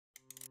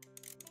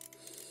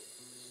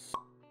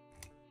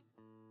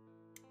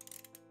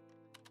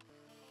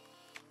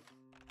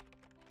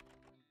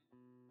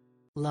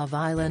Love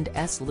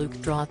Island's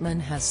Luke Trotman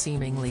has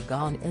seemingly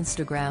gone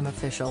Instagram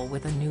official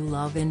with a new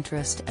love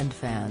interest, and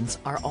fans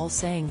are all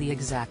saying the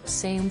exact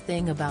same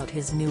thing about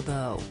his new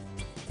beau.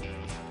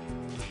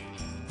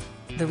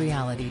 The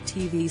reality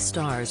TV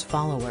star's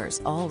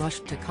followers all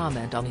rushed to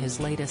comment on his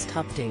latest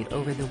update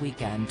over the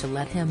weekend to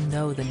let him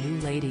know the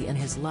new lady in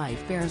his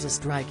life bears a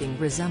striking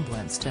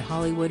resemblance to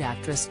Hollywood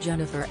actress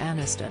Jennifer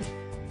Aniston.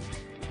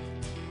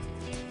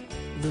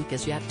 Luke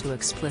is yet to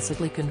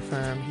explicitly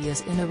confirm he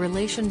is in a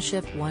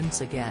relationship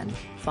once again,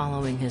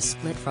 following his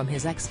split from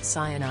his ex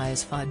Cyanide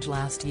Fudge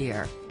last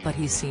year, but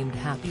he seemed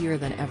happier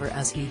than ever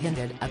as he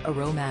hinted at a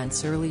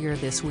romance earlier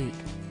this week.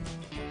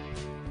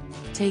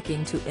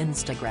 Taking to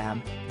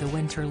Instagram, the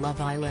Winter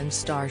Love Island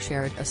star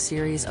shared a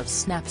series of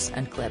snaps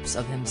and clips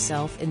of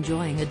himself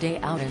enjoying a day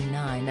out in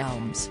Nine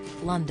Elms,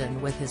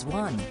 London with his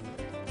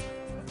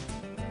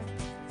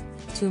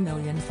 1.2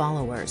 million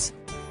followers.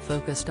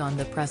 Focused on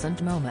the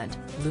present moment,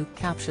 Luke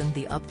captioned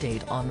the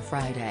update on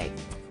Friday.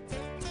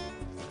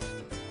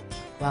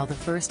 While the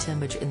first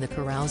image in the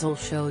carousel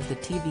showed the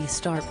TV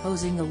star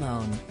posing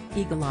alone,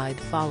 eagle-eyed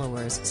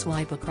followers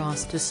swipe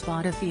across to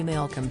spot a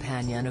female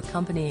companion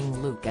accompanying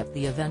Luke at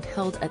the event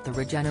held at the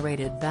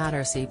regenerated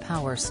Battersea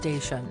Power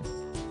Station.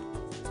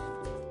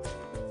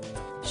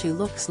 "She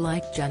looks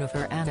like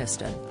Jennifer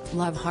Aniston,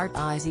 love heart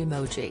eyes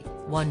emoji,"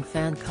 one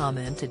fan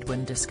commented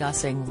when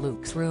discussing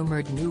Luke's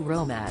rumored new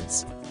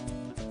romance.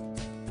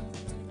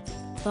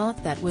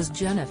 "Thought that was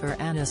Jennifer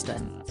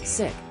Aniston,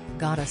 sick,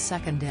 got a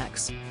second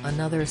ex,"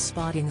 another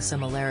spotting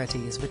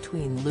similarities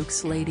between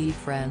Luke's lady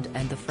friend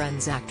and the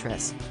Friends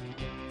actress.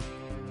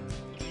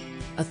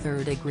 A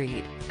third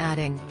agreed,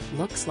 adding,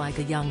 "Looks like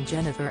a young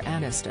Jennifer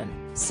Aniston,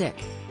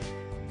 sick."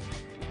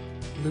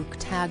 Luke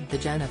tagged the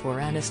Jennifer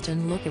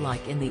Aniston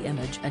lookalike in the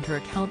image, and her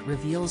account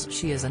reveals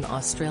she is an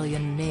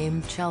Australian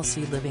named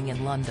Chelsea living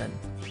in London.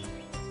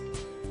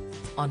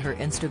 On her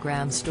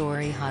Instagram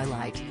story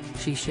highlight,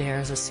 she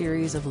shares a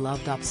series of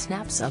loved-up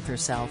snaps of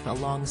herself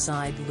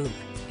alongside Luke,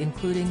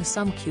 including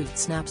some cute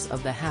snaps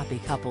of the happy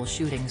couple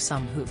shooting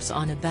some hoops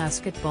on a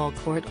basketball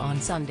court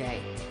on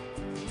Sunday.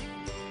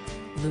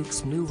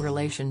 Luke's new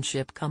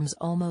relationship comes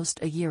almost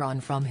a year on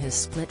from his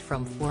split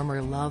from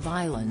former Love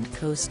Island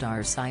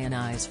co-star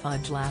Cyanide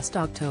Fudge last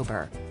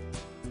October.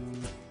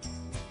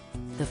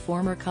 The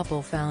former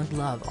couple found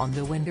love on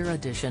the winter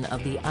edition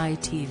of the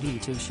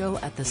ITV2 show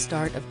at the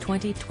start of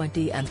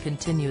 2020 and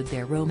continued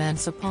their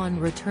romance upon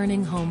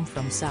returning home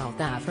from South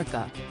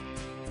Africa.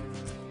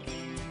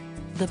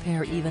 The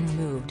pair even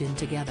moved in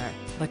together,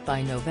 but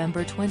by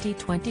November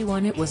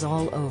 2021 it was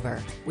all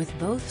over, with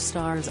both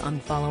stars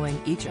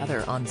unfollowing each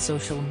other on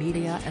social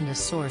media and a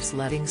source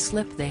letting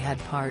slip they had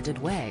parted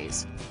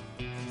ways.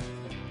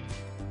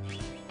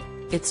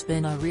 "It's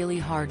been a really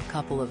hard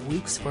couple of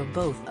weeks for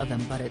both of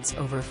them, but it's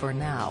over for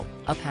now,"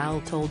 a pal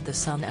told The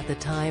Sun at the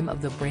time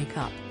of the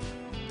breakup.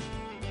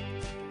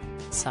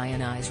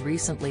 Cyanide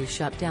recently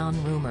shut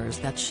down rumors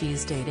that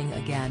she's dating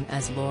again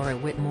as Laura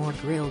Whitmore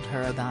grilled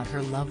her about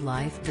her love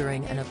life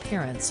during an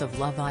appearance of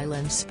Love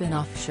Island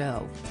spin-off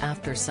show,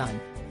 After Sun.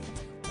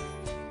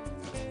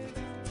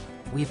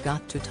 "We've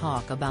got to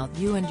talk about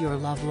you and your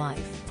love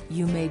life.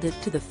 You made it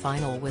to the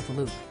final with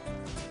Luke.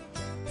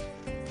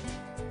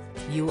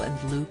 You and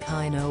Luke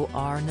I know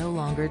are no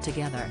longer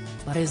together,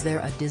 but is there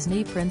a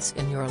Disney prince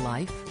in your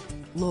life?"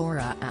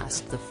 Laura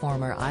asked the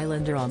former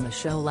Islander on the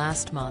show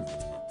last month.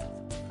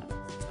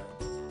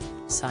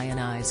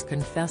 Cyanide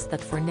confessed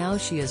that for now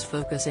she is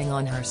focusing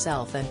on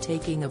herself and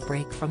taking a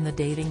break from the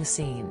dating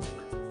scene.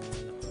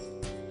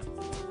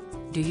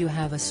 "Do you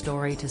have a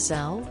story to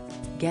sell?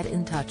 Get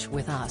in touch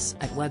with us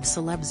at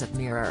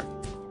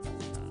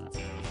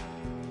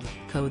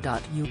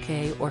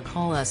webcelebs@mirror.co.uk or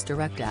call us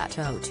direct at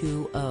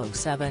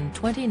 0207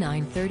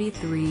 29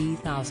 33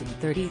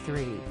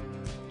 033.